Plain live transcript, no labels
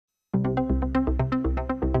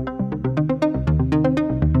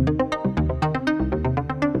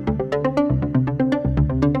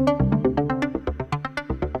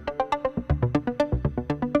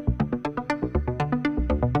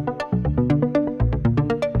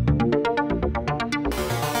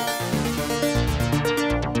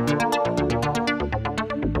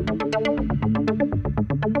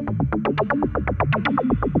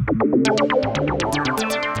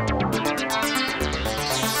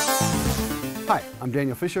Hi, I'm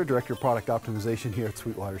Daniel Fisher, Director of Product Optimization here at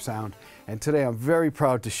Sweetwater Sound, and today I'm very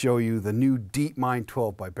proud to show you the new DeepMind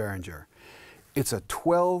 12 by Behringer. It's a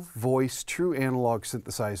 12-voice true analog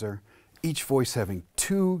synthesizer, each voice having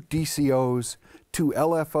 2 DCOs, 2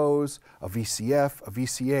 LFOs, a VCF, a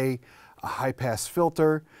VCA, a high-pass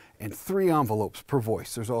filter, and 3 envelopes per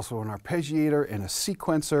voice. There's also an Arpeggiator and a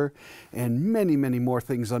sequencer, and many, many more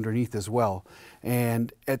things underneath as well.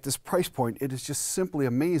 And at this price point, it is just simply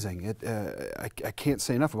amazing. I can't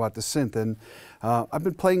say enough about this synth, and I've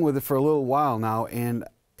been playing with it for a little while now, and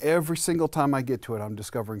every single time I get to it, I'm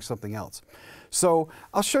discovering something else. So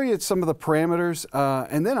I'll show you some of the parameters,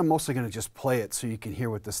 and then I'm mostly going to just play it so you can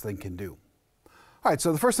hear what this thing can do. All right,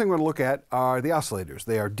 so the first thing we're going to look at are the oscillators.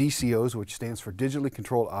 They are DCOs, which stands for digitally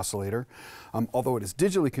controlled oscillator. Although it is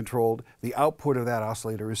digitally controlled, the output of that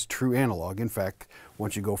oscillator is true analog. In fact,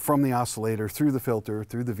 once you go from the oscillator through the filter,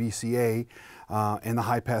 through the VCA, and the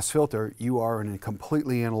high-pass filter, you are in a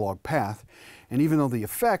completely analog path. And even though the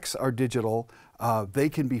effects are digital, they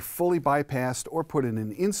can be fully bypassed or put in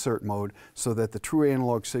an insert mode so that the true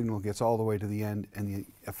analog signal gets all the way to the end and the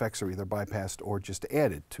effects are either bypassed or just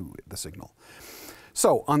added to the signal.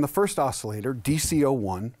 So on the first oscillator,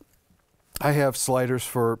 DCO1, I have sliders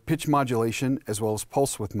for pitch modulation as well as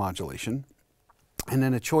pulse width modulation, and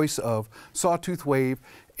then a choice of sawtooth wave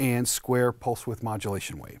and square pulse width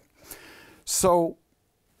modulation wave. So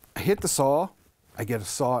I hit the saw, I get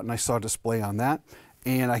a nice saw display on that,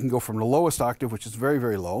 and I can go from the lowest octave, which is very,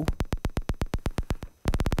 very low,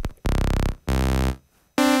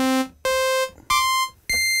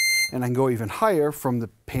 and I can go even higher from the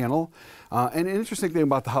panel. And an interesting thing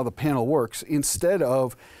about how the panel works, instead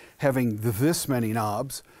of having this many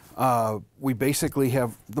knobs, we basically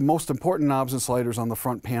have the most important knobs and sliders on the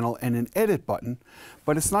front panel and an edit button.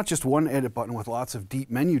 But it's not just one edit button with lots of deep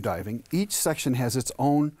menu diving. Each section has its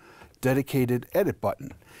own dedicated edit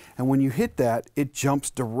button. And when you hit that, it jumps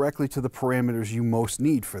directly to the parameters you most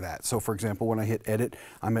need for that. So for example, when I hit edit,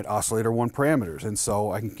 I'm at oscillator 1 parameters. And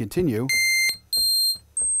so I can continue.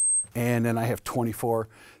 And then I have 24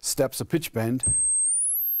 steps of pitch bend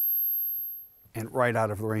and right out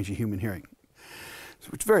of the range of human hearing.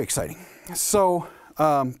 So it's very exciting. So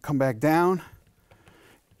come back down,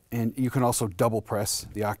 and you can also double press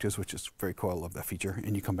the octaves, which is very cool. I love that feature.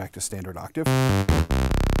 And you come back to standard octave.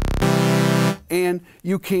 And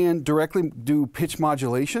you can directly do pitch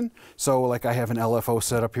modulation. So like I have an LFO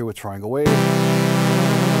set up here with triangle wave.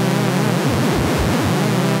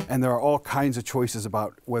 And there are all kinds of choices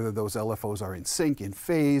about whether those LFOs are in sync, in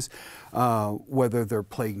phase, whether they're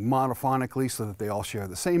playing monophonically so that they all share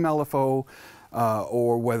the same LFO,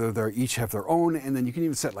 or whether they each have their own. And then you can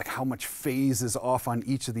even set like how much phase is off on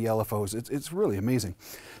each of the LFOs. It's really amazing.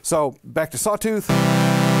 So back to sawtooth,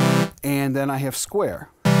 and then I have square.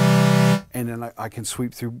 And then I can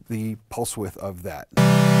sweep through the pulse width of that.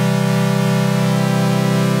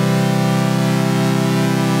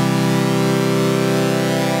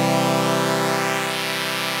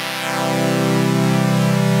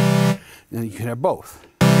 Then you can have both.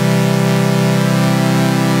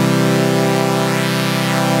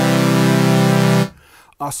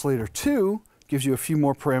 Oscillator 2 gives you a few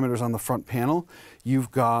more parameters on the front panel.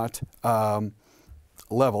 You've got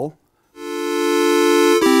level,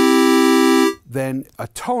 then a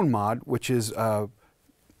tone mod, which is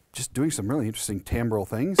just doing some really interesting timbral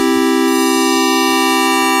things.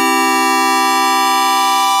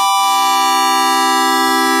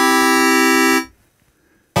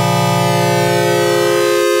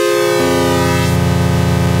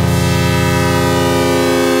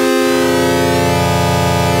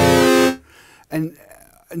 And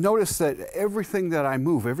notice that everything that I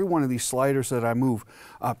move, every one of these sliders that I move,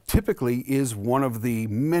 typically is one of the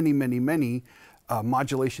many, many, many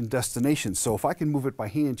modulation destinations. So if I can move it by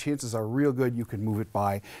hand, chances are real good you can move it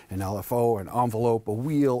by an LFO, an envelope, a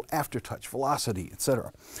wheel, aftertouch, velocity,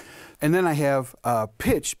 etc. And then I have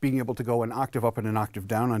pitch, being able to go an octave up and an octave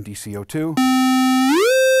down on DCO2.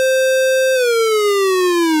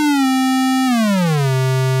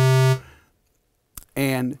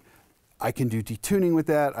 And I can do detuning with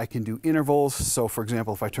that. I can do intervals. So for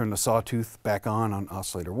example, if I turn the sawtooth back on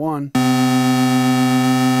oscillator 1,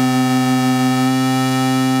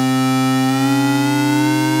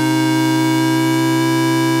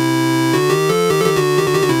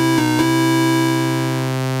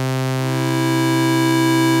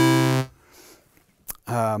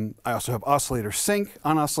 I also have oscillator sync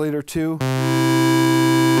on oscillator 2.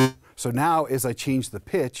 So now as I change the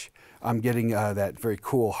pitch, I'm getting that very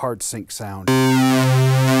cool hard sync sound.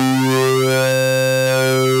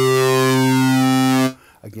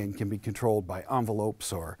 Again, can be controlled by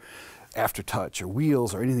envelopes or aftertouch or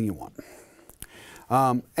wheels or anything you want.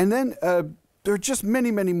 And then there are just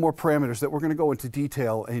many, many more parameters that we're going to go into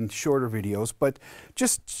detail in shorter videos, but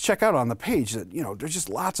just check out on the page that, you know, there's just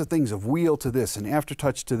lots of things of wheel to this and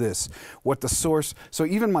aftertouch to this, what the source, so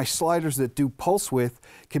even my sliders that do pulse width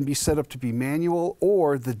can be set up to be manual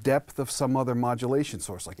or the depth of some other modulation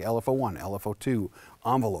source like LFO1, LFO2,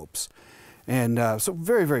 envelopes. And so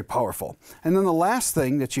very, very powerful. And then the last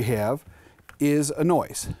thing that you have is a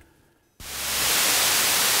noise.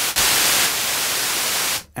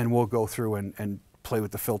 And we'll go through and play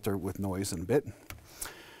with the filter with noise in a bit.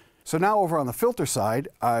 So now over on the filter side,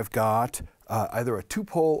 I've got either a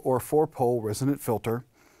 2-pole or 4-pole resonant filter,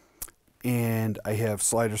 and I have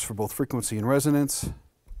sliders for both frequency and resonance.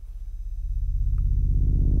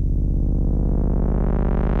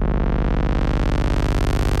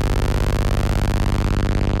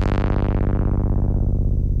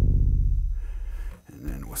 And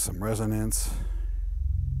then with some resonance.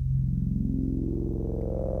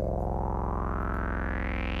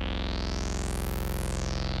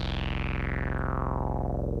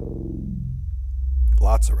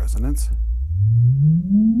 Lots of resonance.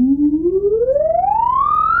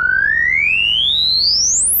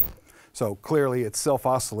 So clearly it's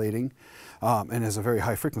self-oscillating and has a very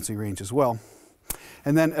high frequency range as well.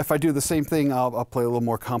 And then if I do the same thing, I'll play a little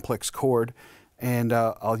more complex chord, and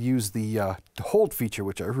I'll use the hold feature,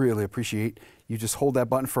 which I really appreciate. You just hold that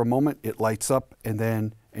button for a moment, it lights up, and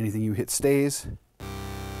then anything you hit stays.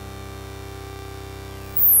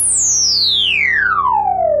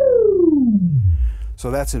 So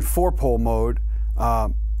that's in 4-pole mode.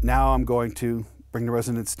 Now I'm going to bring the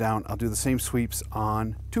resonance down. I'll do the same sweeps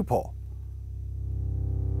on 2-pole.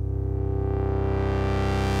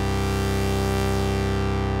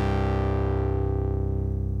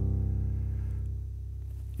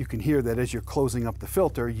 You can hear that as you're closing up the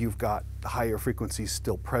filter, you've got the higher frequencies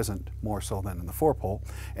still present, more so than in the 4-pole.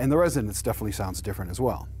 And the resonance definitely sounds different as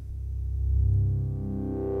well.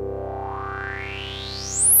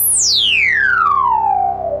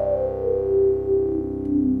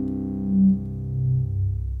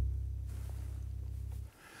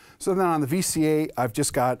 So then on the VCA, I've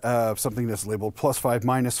just got something that's labeled +5,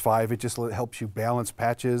 -5. It just helps you balance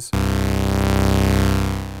patches.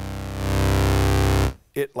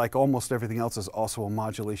 It, like almost everything else, is also a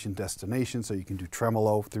modulation destination, so you can do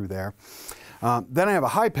tremolo through there. Then I have a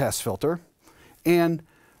high-pass filter, and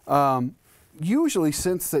usually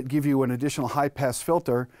synths that give you an additional high-pass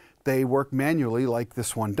filter, they work manually like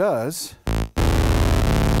this one does.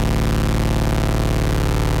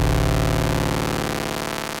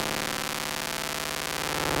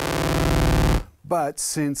 But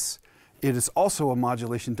since it is also a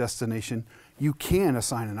modulation destination, you can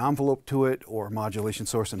assign an envelope to it, or a modulation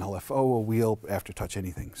source, an LFO, a wheel, aftertouch,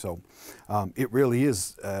 anything. So it really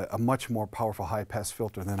is a much more powerful high-pass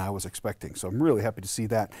filter than I was expecting. So I'm really happy to see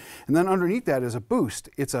that. And then underneath that is a boost.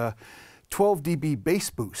 It's a 12 dB bass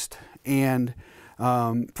boost. And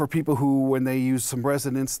for people who, when they use some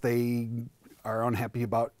resonance, they are unhappy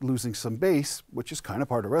about losing some bass, which is kind of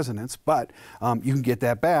part of resonance, but you can get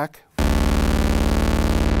that back.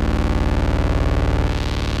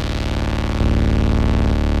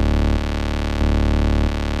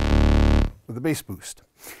 With a bass boost.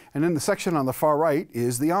 And then the section on the far right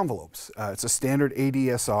is the envelopes. It's a standard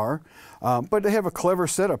ADSR, but they have a clever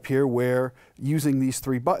setup here where using these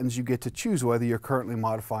 3 buttons you get to choose whether you're currently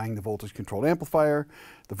modifying the voltage controlled amplifier,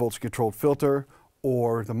 the voltage controlled filter,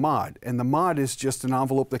 or the mod. And the mod is just an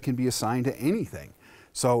envelope that can be assigned to anything.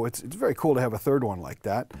 So it's very cool to have a third one like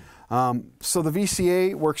that. So the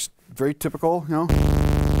VCA works very typical, you know.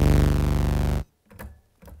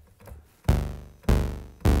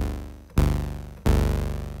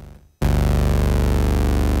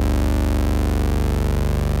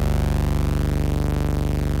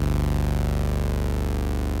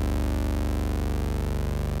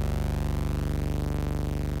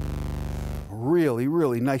 Really,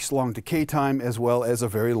 really nice long decay time as well as a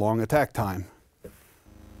very long attack time.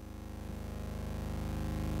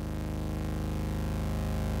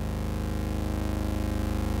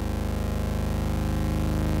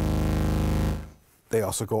 They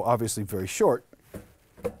also go obviously very short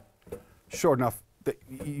enough that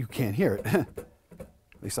you can't hear it. At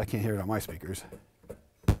least I can't hear it on my speakers.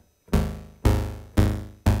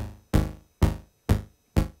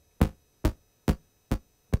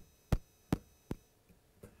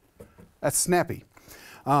 That's snappy.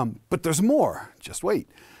 But there's more. Just wait.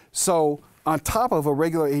 So on top of a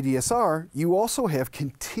regular ADSR, you also have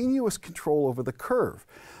continuous control over the curve,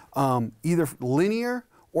 either linear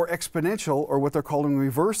or exponential, or what they're calling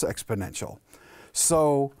reverse exponential.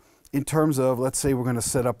 So in terms of, let's say we're going to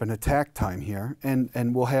set up an attack time here,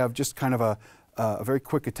 and we'll have just kind of a very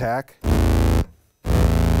quick attack.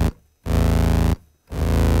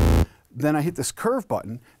 Then I hit this curve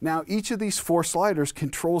button. Now each of these 4 sliders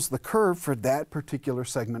controls the curve for that particular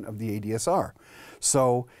segment of the ADSR.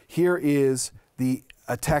 So here is the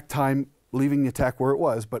attack time, leaving the attack where it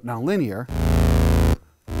was, but now linear.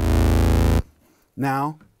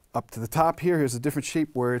 Now up to the top here, here's a different shape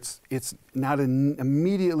where it's not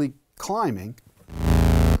immediately climbing,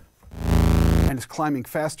 and it's climbing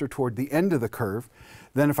faster toward the end of the curve.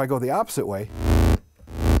 Then if I go the opposite way,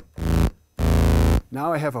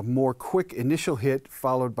 now I have a more quick initial hit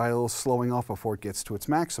followed by a little slowing off before it gets to its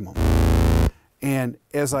maximum. And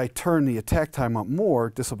as I turn the attack time up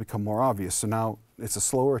more, this will become more obvious. So now it's a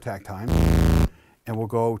slower attack time, and we'll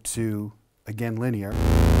go to, again, linear.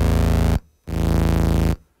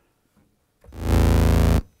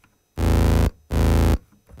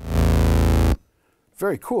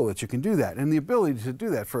 Very cool that you can do that. And the ability to do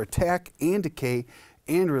that for attack and decay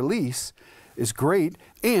and release is great.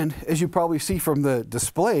 And as you probably see from the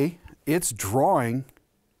display, it's drawing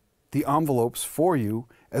the envelopes for you,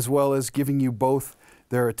 as well as giving you both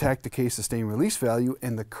their attack, decay, sustain, release value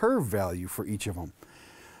and the curve value for each of them.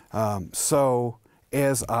 So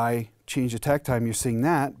as I change attack time, you're seeing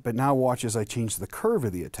that, but now watch as I change the curve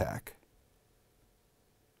of the attack.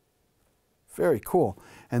 Very cool.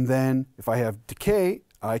 And then if I have decay,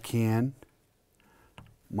 I can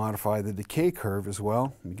modify the decay curve as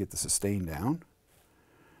well. Let me get the sustain down.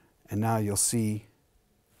 And now you'll see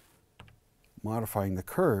modifying the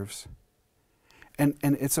curves. And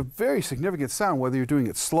it's a very significant sound, whether you're doing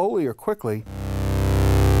it slowly or quickly.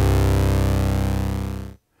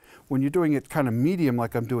 When you're doing it kind of medium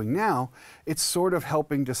like I'm doing now, it's sort of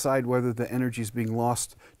helping decide whether the energy is being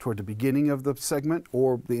lost toward the beginning of the segment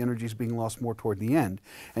or the energy is being lost more toward the end.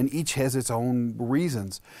 And each has its own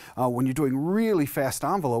reasons. When you're doing really fast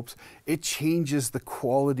envelopes, it changes the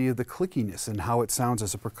quality of the clickiness and how it sounds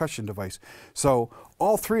as a percussion device. So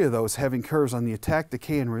all 3 of those, having curves on the attack,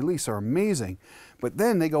 decay, and release, are amazing. But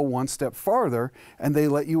then they go one step farther and they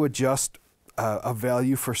let you adjust a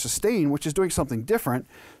value for sustain, which is doing something different.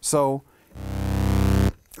 So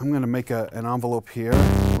I'm going to make an envelope here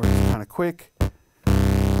where it's kind of quick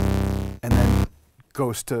and then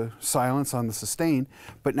goes to silence on the sustain.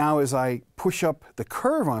 But now as I push up the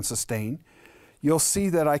curve on sustain, you'll see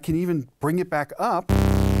that I can even bring it back up.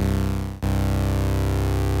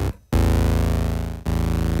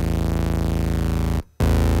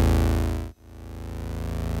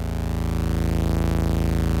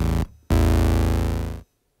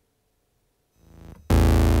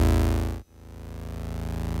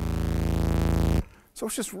 So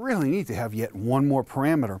it's just really neat to have yet one more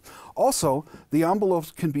parameter. Also, the envelopes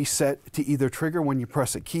can be set to either trigger when you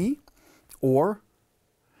press a key or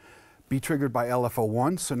be triggered by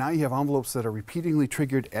LFO1. So now you have envelopes that are repeatedly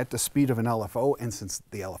triggered at the speed of an LFO, and since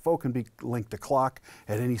the LFO can be linked to clock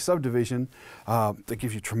at any subdivision, that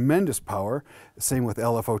gives you tremendous power. Same with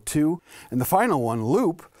LFO2. And the final one,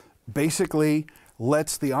 loop, basically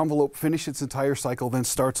lets the envelope finish its entire cycle, then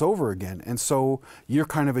starts over again. And so you're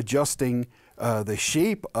kind of adjusting the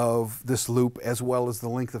shape of this loop as well as the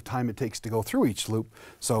length of time it takes to go through each loop.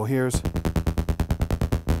 So here's,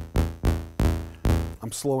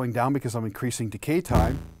 I'm slowing down because I'm increasing decay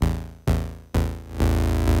time.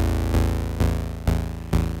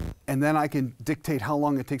 And then I can dictate how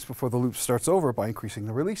long it takes before the loop starts over by increasing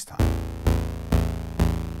the release time.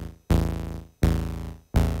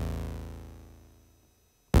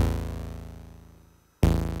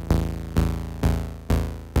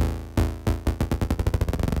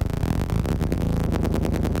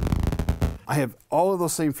 I have all of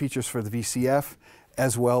those same features for the VCF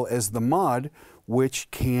as well as the mod,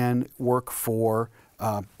 which can work for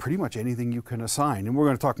pretty much anything you can assign. And we're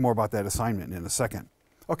going to talk more about that assignment in a second.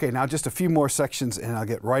 Okay, now just a few more sections and I'll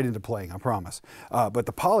get right into playing, I promise. But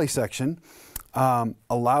the poly section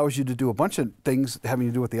allows you to do a bunch of things having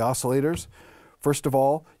to do with the oscillators. First of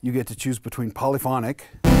all, you get to choose between polyphonic,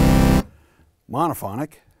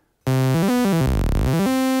 monophonic,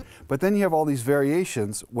 but then you have all these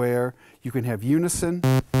variations where you can have unison.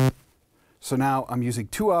 So now I'm using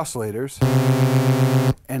 2 oscillators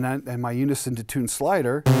and my unison to tune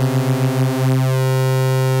slider.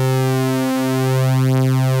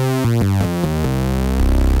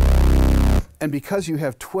 And because you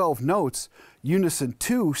have 12 notes, unison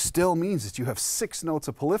 2 still means that you have 6 notes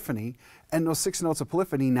of polyphony, and those 6 notes of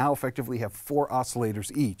polyphony now effectively have 4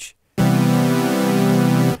 oscillators each.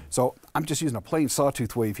 So I'm just using a plain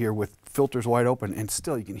sawtooth wave here with filters wide open, and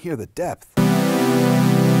still you can hear the depth.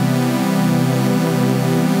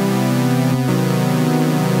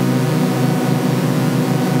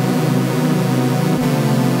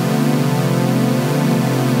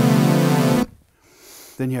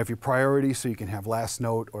 Then you have your priority, so you can have last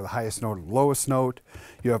note or the highest note or the lowest note.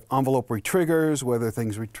 You have envelope retriggers, whether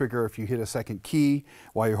things retrigger if you hit a second key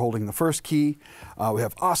while you're holding the first key. We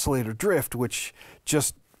have oscillator drift, which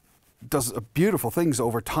just does beautiful things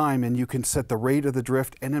over time, and you can set the rate of the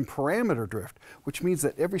drift, and then parameter drift, which means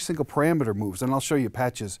that every single parameter moves. And I'll show you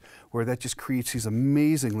patches where that just creates these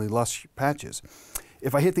amazingly lush patches.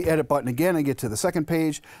 If I hit the edit button again, I get to the second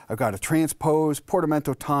page. I've got a transpose,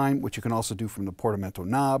 portamento time, which you can also do from the portamento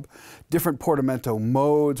knob, different portamento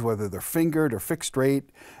modes, whether they're fingered or fixed rate,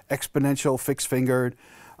 exponential, fixed fingered.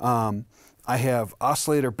 I have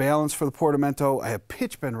oscillator balance for the portamento. I have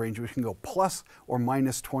pitch bend range, which can go plus or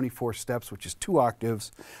minus 24 steps, which is 2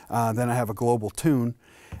 octaves. Then I have a global tune.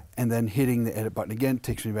 And then hitting the edit button again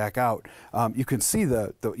takes me back out. You can see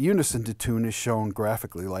the unison to tune is shown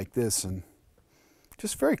graphically like this, and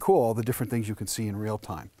just very cool, all the different things you can see in real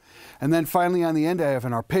time. And then finally on the end, I have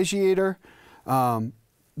an Arpeggiator,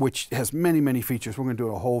 which has many, many features. We're going to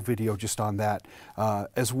do a whole video just on that,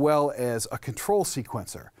 as well as a control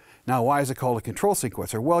sequencer. Now, why is it called a control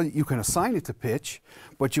sequencer? Well, you can assign it to pitch,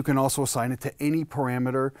 but you can also assign it to any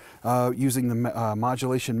parameter using the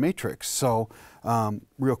modulation matrix. So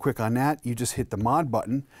real quick on that, you just hit the mod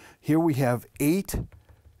button. Here we have 8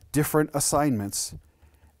 different assignments,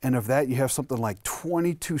 and of that you have something like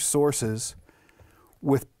 22 sources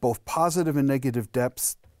with both positive and negative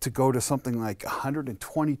depths to go to something like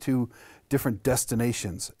 122 different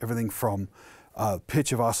destinations, everything from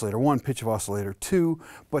pitch of oscillator 1, pitch of oscillator 2,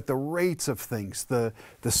 but the rates of things, the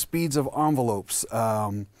speeds of envelopes,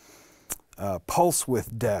 pulse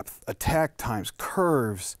width depth, attack times,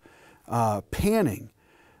 curves, panning.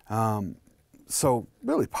 So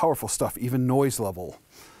really powerful stuff, even noise level.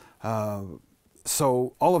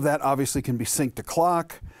 So all of that obviously can be synced to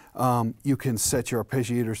clock. You can set your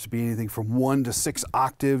arpeggiators to be anything from 1 to 6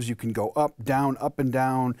 octaves. You can go up and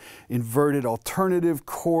down, inverted, alternative,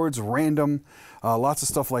 chords, random, lots of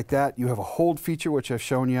stuff like that. You have a hold feature, which I've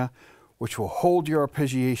shown you, which will hold your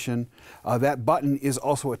arpeggiation. That button is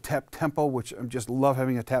also a tap tempo, which I just love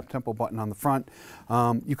having a tap tempo button on the front.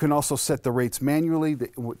 You can also set the rates manually.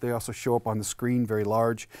 They also show up on the screen very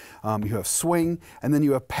large. You have swing, and then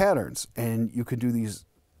you have patterns, and you can do these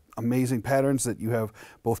amazing patterns that you have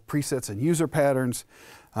both presets and user patterns.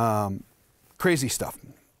 Crazy stuff.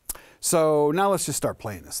 So now let's just start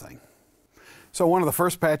playing this thing. So one of the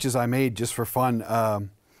first patches I made just for fun,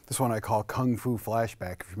 this one I call Kung Fu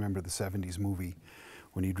Flashback, if you remember the 70s movie,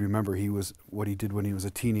 when you'd remember what he did when he was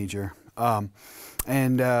a teenager.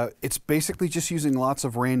 It's basically just using lots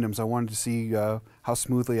of randoms. I wanted to see how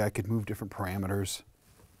smoothly I could move different parameters.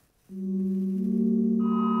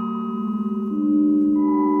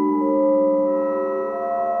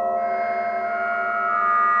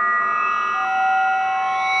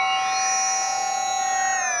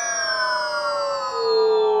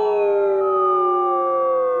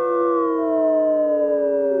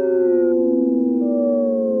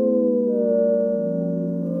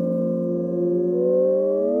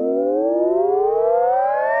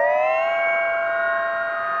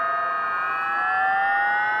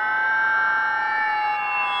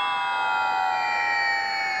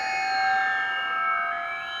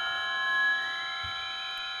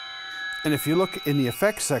 And if you look in the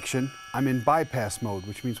effects section, I'm in bypass mode,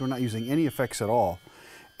 which means we're not using any effects at all.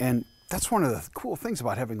 And that's one of the cool things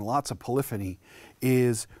about having lots of polyphony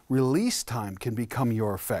is release time can become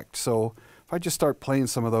your effect. So if I just start playing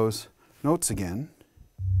some of those notes again,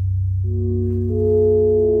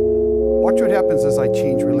 watch what happens as I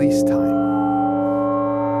change release time.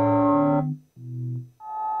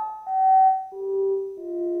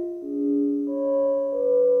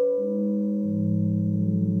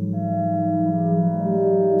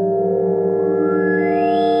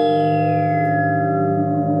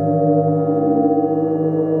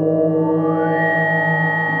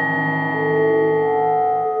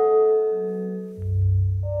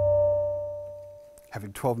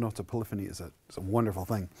 Having 12 notes of polyphony is a wonderful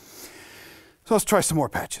thing. So let's try some more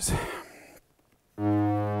patches.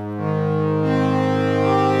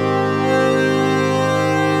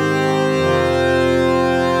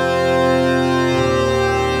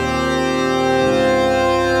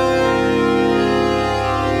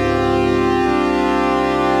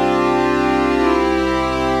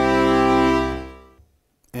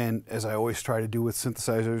 And as I always try to do with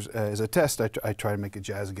synthesizers, as a test, I try to make a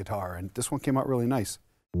jazz guitar, and this one came out really nice.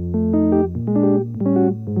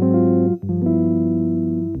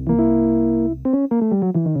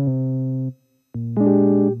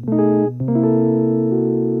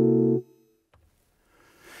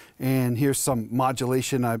 And here's some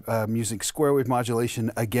modulation. I'm using square wave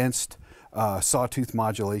modulation against sawtooth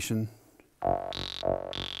modulation.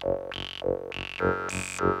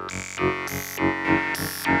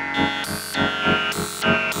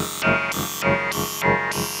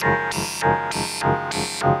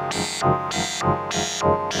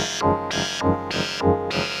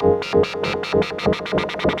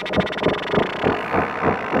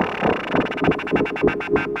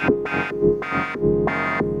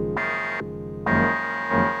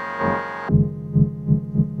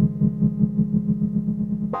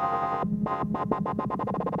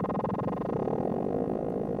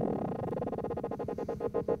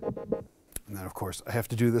 And then, of course, I have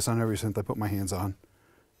to do this on every synth I put my hands on.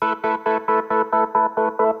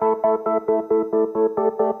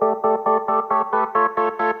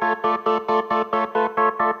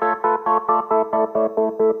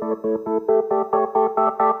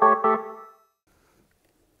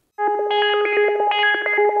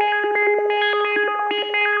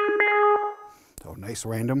 So nice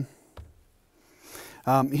random.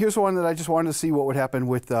 Here's one that I just wanted to see what would happen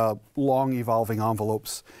with long evolving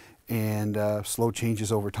envelopes and slow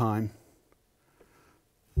changes over time.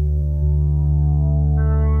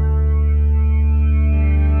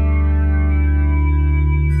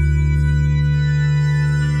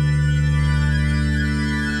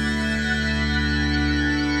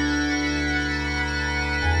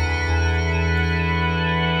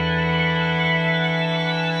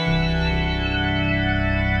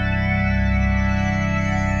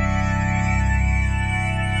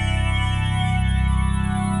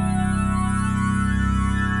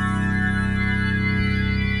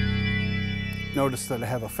 Notice that I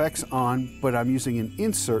have effects on, but I'm using an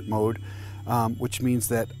insert mode, which means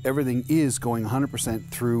that everything is going 100%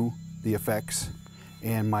 through the effects,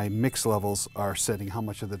 and my mix levels are setting how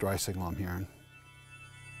much of the dry signal I'm hearing.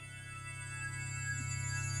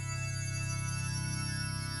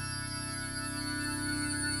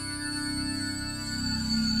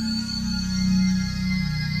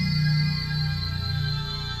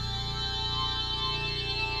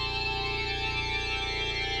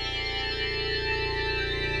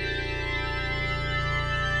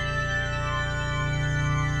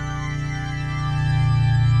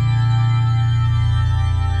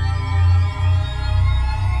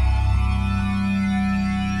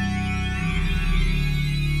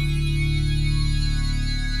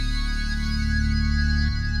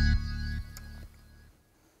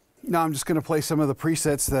 Now I'm just going to play some of the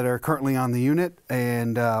presets that are currently on the unit,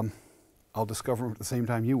 and I'll discover them at the same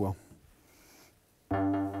time you will.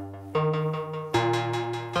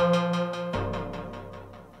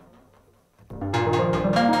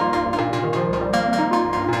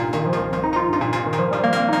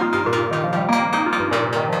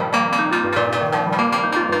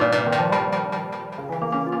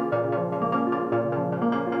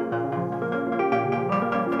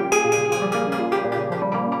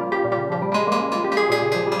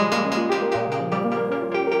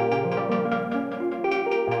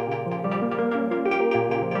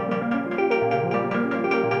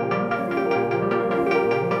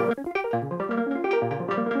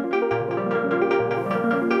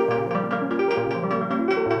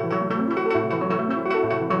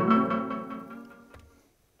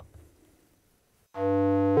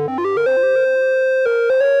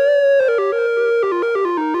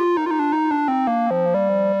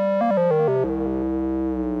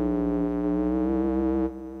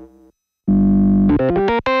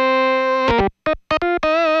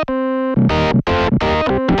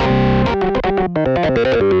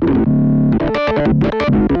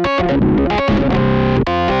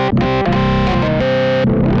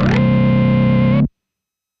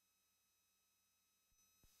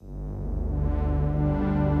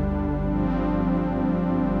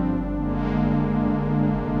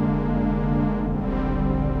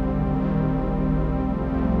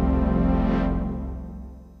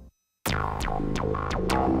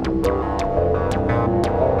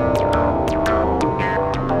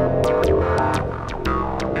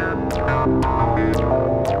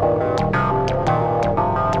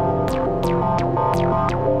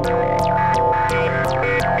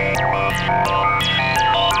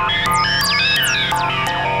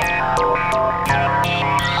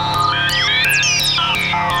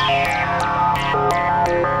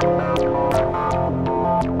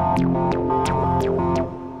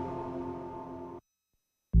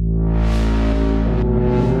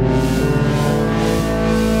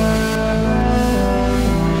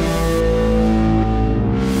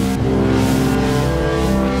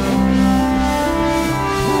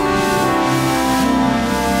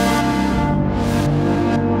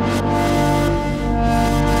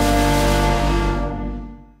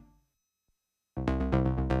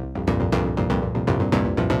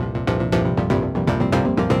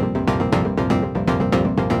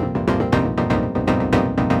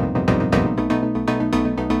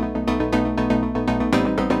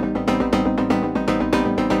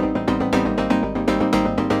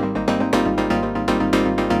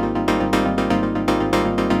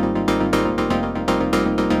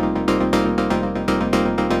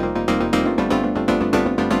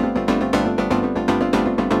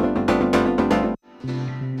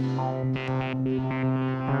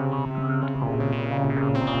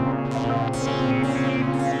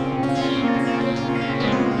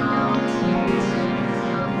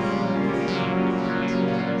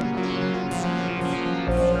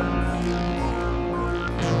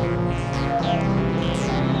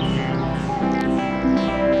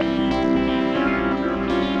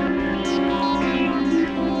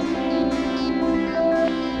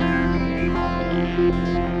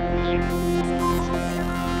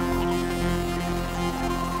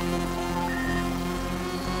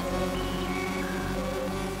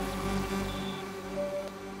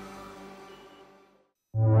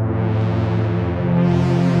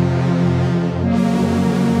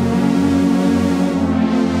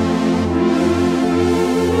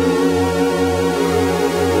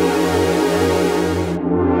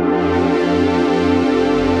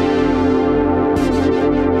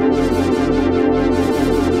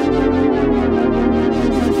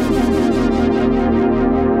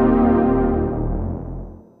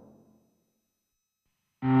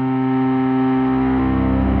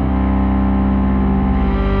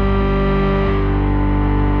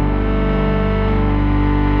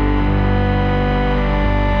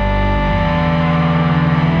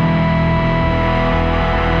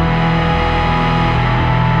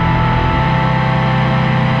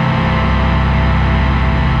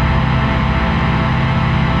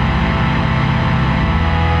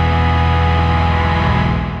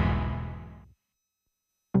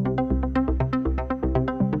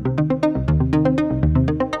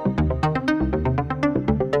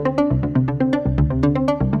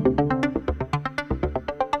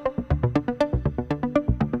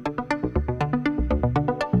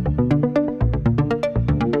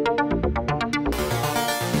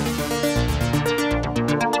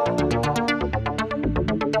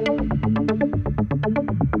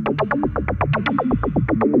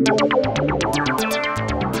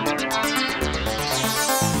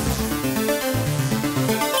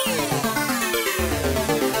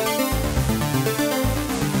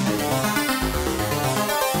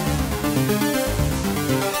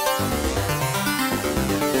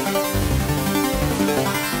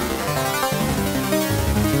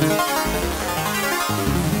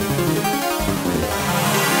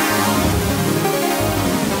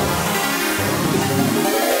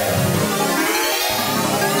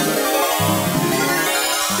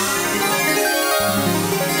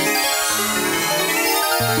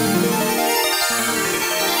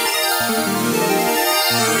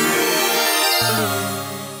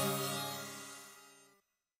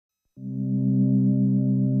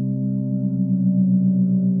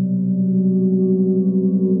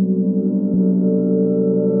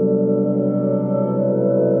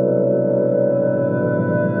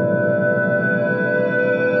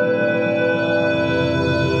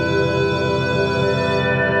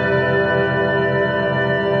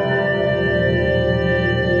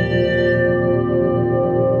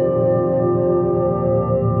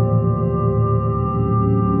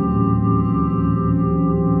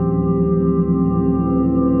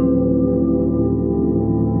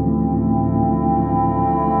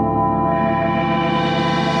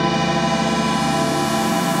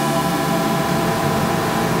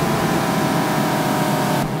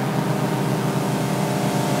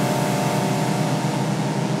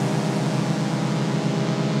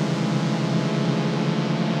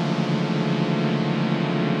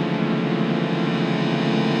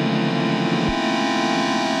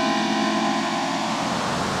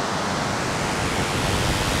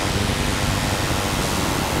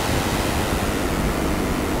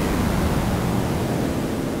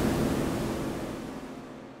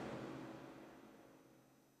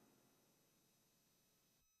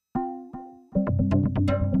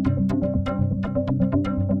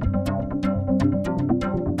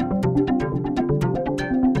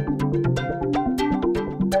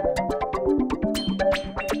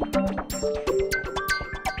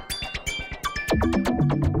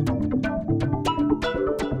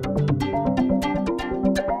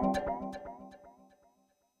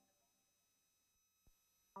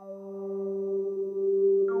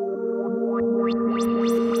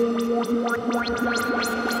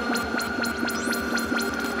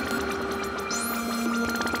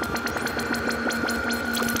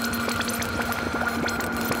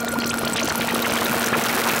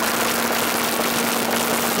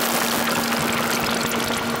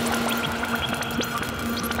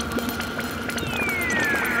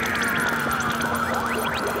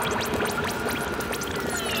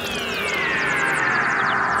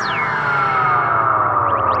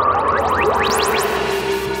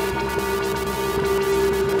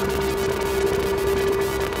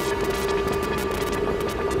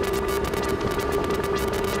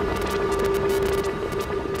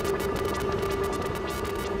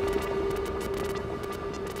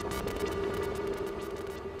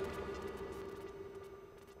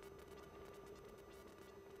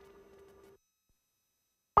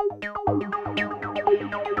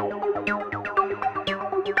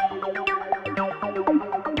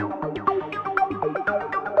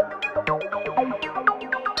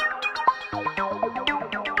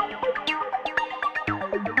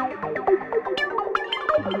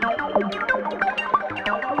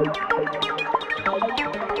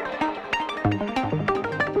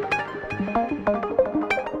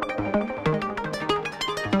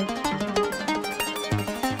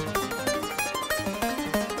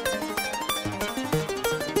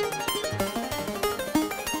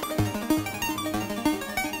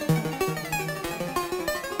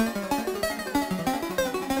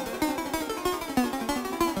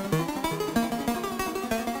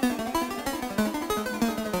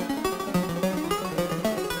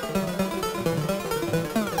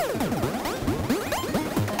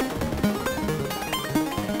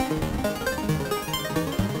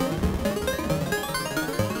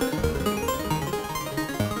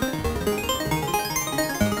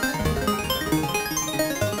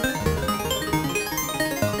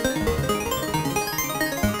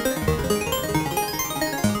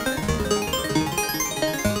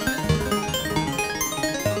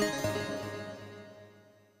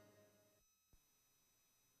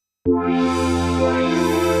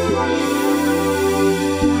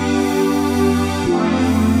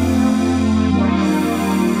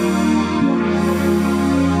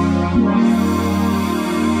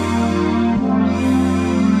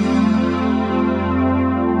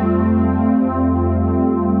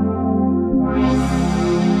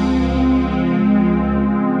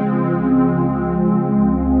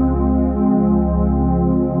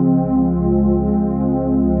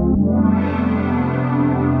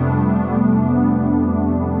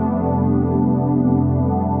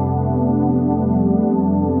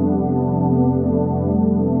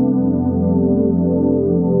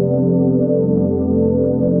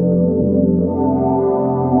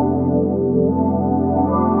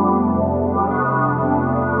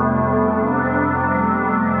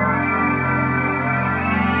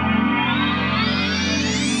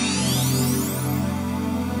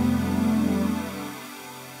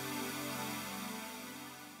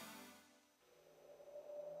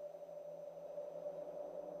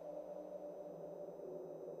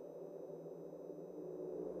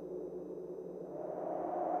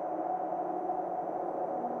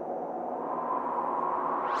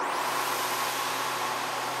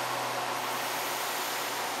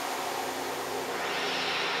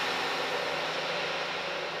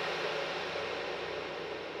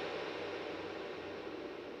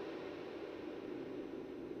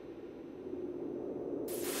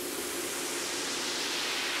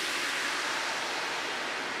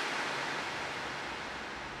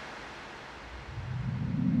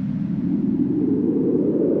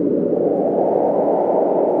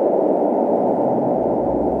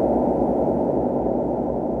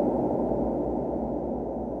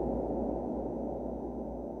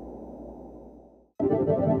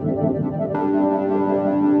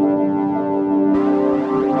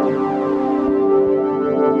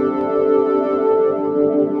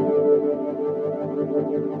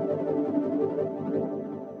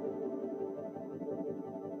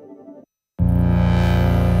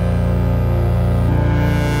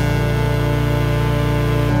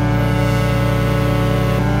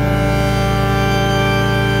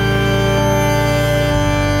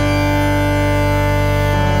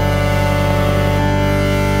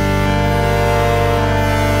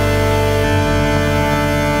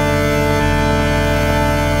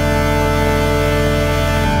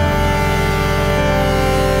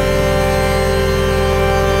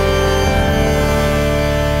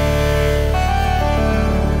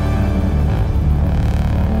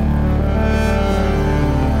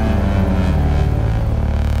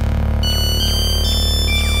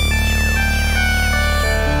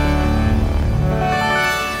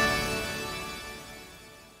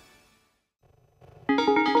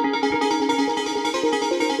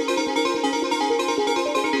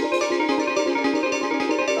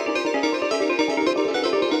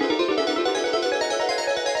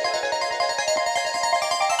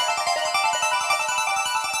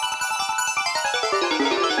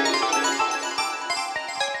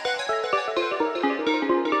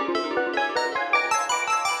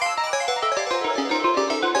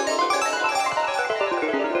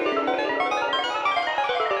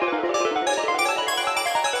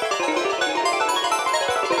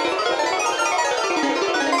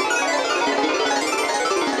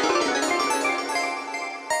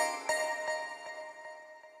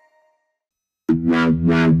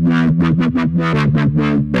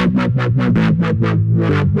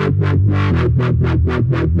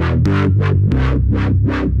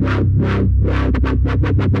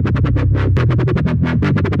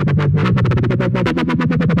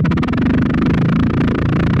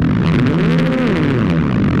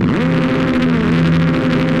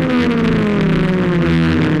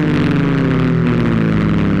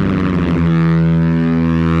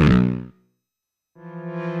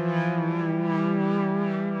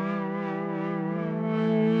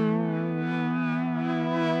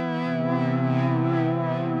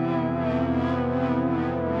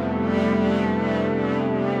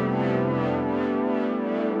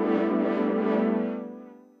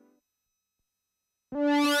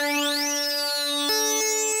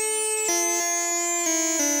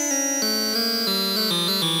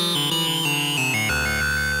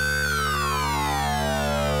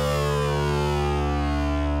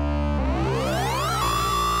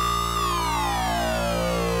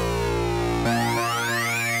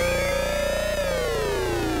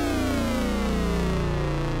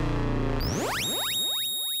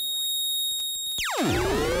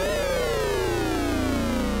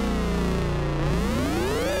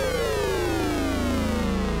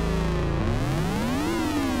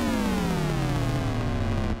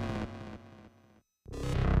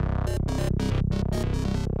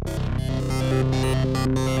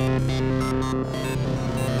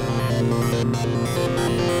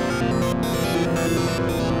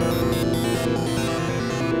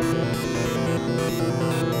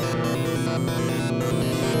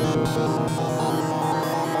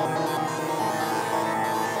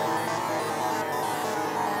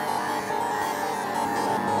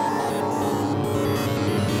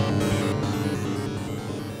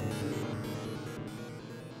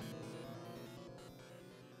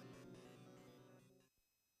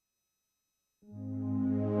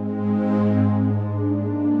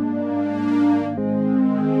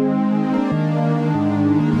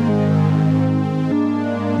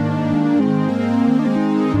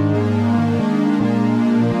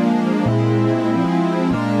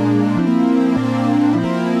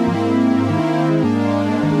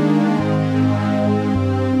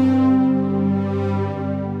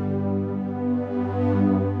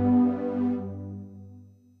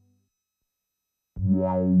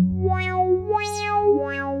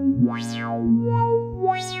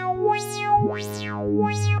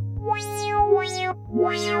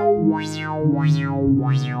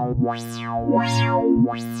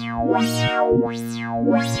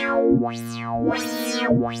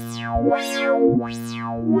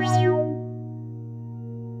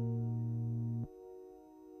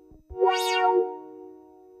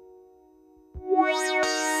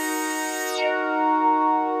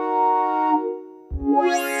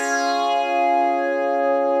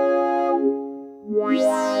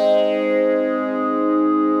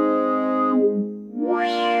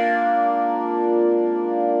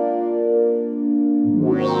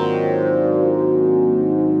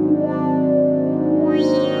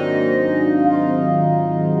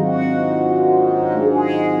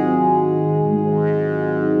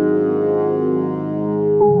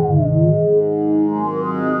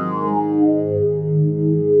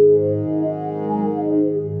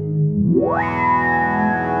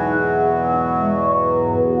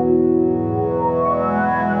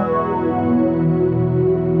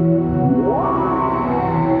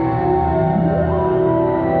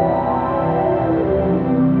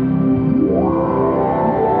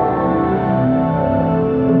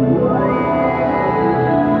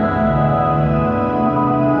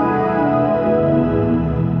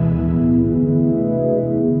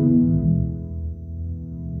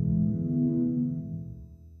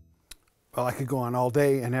 Well, I could go on all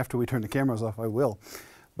day, and after we turn the cameras off, I will.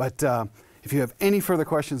 But if you have any further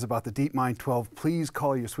questions about the DeepMind 12, please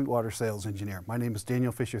call your Sweetwater sales engineer. My name is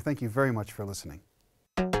Daniel Fisher. Thank you very much for listening.